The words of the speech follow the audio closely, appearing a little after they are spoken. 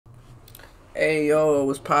Hey yo,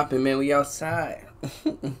 what's poppin', man? We outside.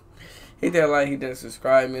 Hit that like, hit that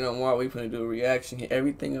subscribe, man. On what we finna do a reaction. Hit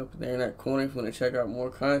everything up there in that corner if you wanna check out more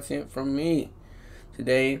content from me.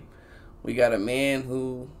 Today, we got a man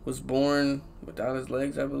who was born without his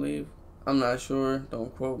legs, I believe. I'm not sure.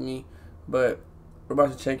 Don't quote me. But we're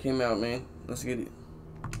about to check him out, man. Let's get it.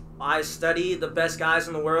 I study the best guys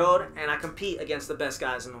in the world, and I compete against the best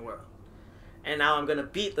guys in the world. And now I'm gonna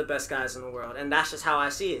beat the best guys in the world, and that's just how I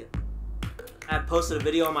see it. I posted a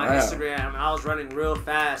video on my Instagram, and I was running real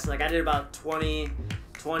fast. Like, I did about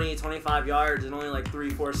 25 yards in only like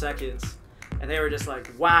 3-4 seconds. And they were just like,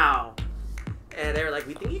 wow. And they were like,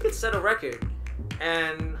 we think you could set a record.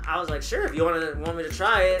 And I was like, sure, if you want me to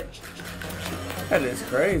try it. That is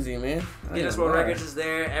crazy, man. Guinness World Records is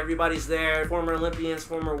there. Everybody's there. Former Olympians,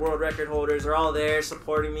 former world record holders are all there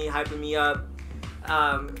supporting me, hyping me up,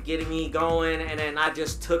 getting me going. And then I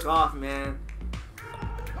just took off, man.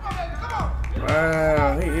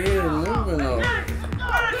 Wow, he is moving though.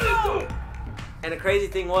 And the crazy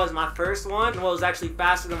thing was, my first one was actually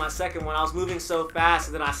faster than my second one. I was moving so fast,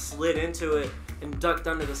 and then I slid into it and ducked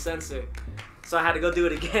under the sensor. So I had to go do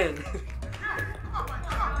it again.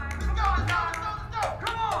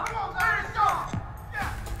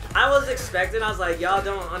 I was expecting, I was like, y'all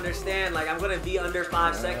don't understand. Like, I'm going to be under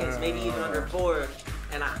 5 seconds, maybe even under 4.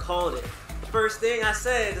 And I called it. The first thing I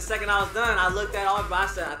said, the second I was done, I looked at all, but I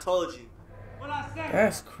said, I told you.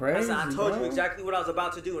 That's crazy. I told you exactly what I was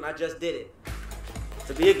about to do, and I just did it.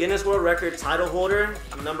 To be a Guinness World Record title holder,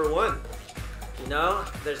 I'm #1. You know,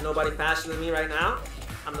 there's nobody faster than me right now.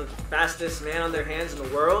 I'm the fastest man on their hands in the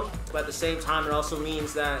world, but at the same time, it also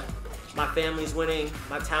means that my family's winning,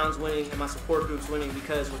 my town's winning, and my support group's winning,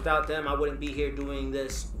 because without them, I wouldn't be here doing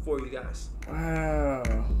this for you guys. Wow.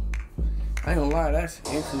 I ain't gonna lie, that's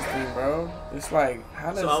interesting, bro. It's like,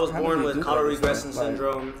 So I was born with caudal regressing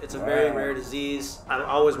syndrome. It's a very rare disease. I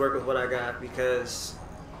always work with what I got because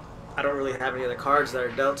I don't really have any other cards that are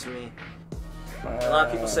dealt to me. A lot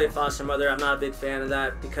of people say foster mother. I'm not a big fan of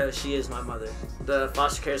that because she is my mother. The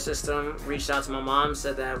foster care system reached out to my mom,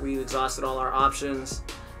 said that we exhausted all our options,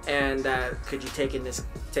 and that could you take in this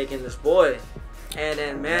boy. And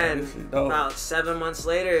then, man, about 7 months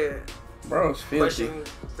later,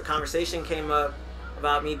 the conversation came up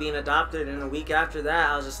about me being adopted, and a week after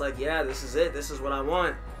that, I was just like, yeah, this is it. This is what I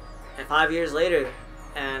want. And 5 years later,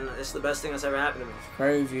 and it's the best thing that's ever happened to me. It's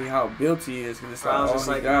crazy how built he is. Cause it's like, I was just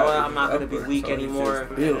like, you know what, I'm not going to be weak so anymore.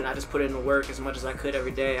 And I just put in the work as much as I could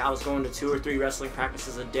every day. I was going to 2 or 3 wrestling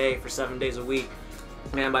practices a day for 7 days a week.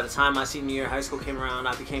 Man, by the time my senior year of high school came around,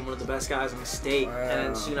 I became one of the best guys in the state. And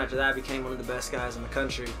then soon after that, I became one of the best guys in the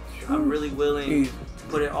country. I'm really willing to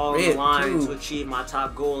put it all on the line to achieve my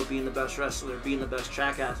top goal of being the best wrestler, being the best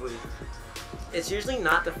track athlete. It's usually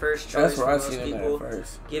not the first choice for most people,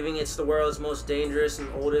 giving it's the world's most dangerous and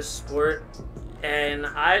oldest sport. And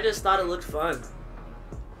I just thought it looked fun.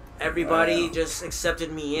 Everybody just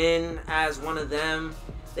accepted me in as one of them.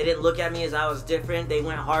 They didn't look at me as I was different. They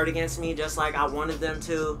went hard against me just like I wanted them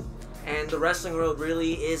to. And the wrestling world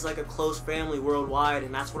really is like a close family worldwide,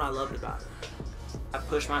 and that's what I loved about it. I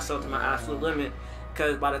pushed myself to my absolute limit,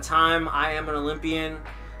 because by the time I am an Olympian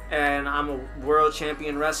and I'm a world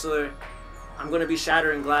champion wrestler, I'm going to be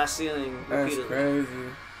shattering glass ceiling repeatedly. That's crazy.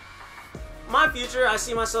 My future, I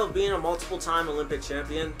see myself being a multiple-time Olympic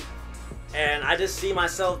champion. And I just see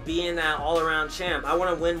myself being that all-around champ. I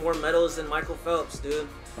want to win more medals than Michael Phelps, dude.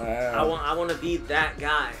 Wow. I want to be that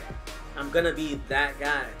guy. I'm going to be that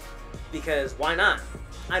guy. Because why not?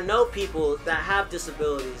 I know people that have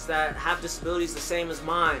disabilities the same as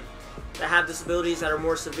mine, that have disabilities that are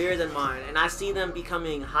more severe than mine. And I see them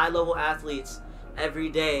becoming high-level athletes every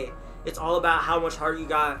day. It's all about how much heart you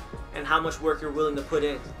got and how much work you're willing to put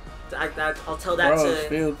in. I'll tell that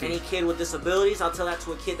to any kid with disabilities. I'll tell that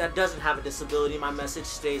to a kid that doesn't have a disability. My message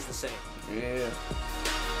stays the same. Yeah,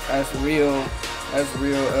 that's real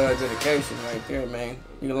dedication right there, man.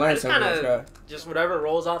 You can learn something from this guy. Just whatever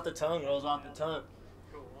rolls off the tongue, rolls off the tongue.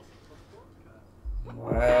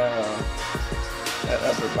 Wow, that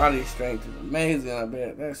upper body strength is amazing. I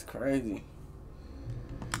bet that's crazy.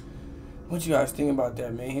 What you guys think about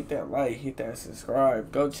that, man? Hit that like, hit that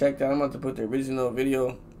subscribe. Go check that. I'm about to put the original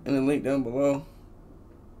video in the link down below.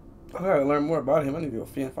 I gotta learn more about him. I need to go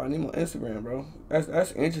find him on Instagram, bro.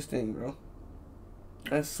 That's interesting, bro.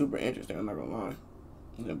 That's super interesting. I'm not gonna lie.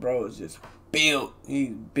 The bro is just built.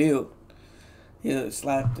 He's built. He'll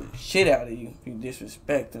slap the shit out of you if you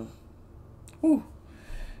disrespect him. Whew.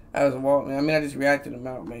 That was a walk, man. I mean, I just reacted him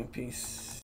out, man. Peace.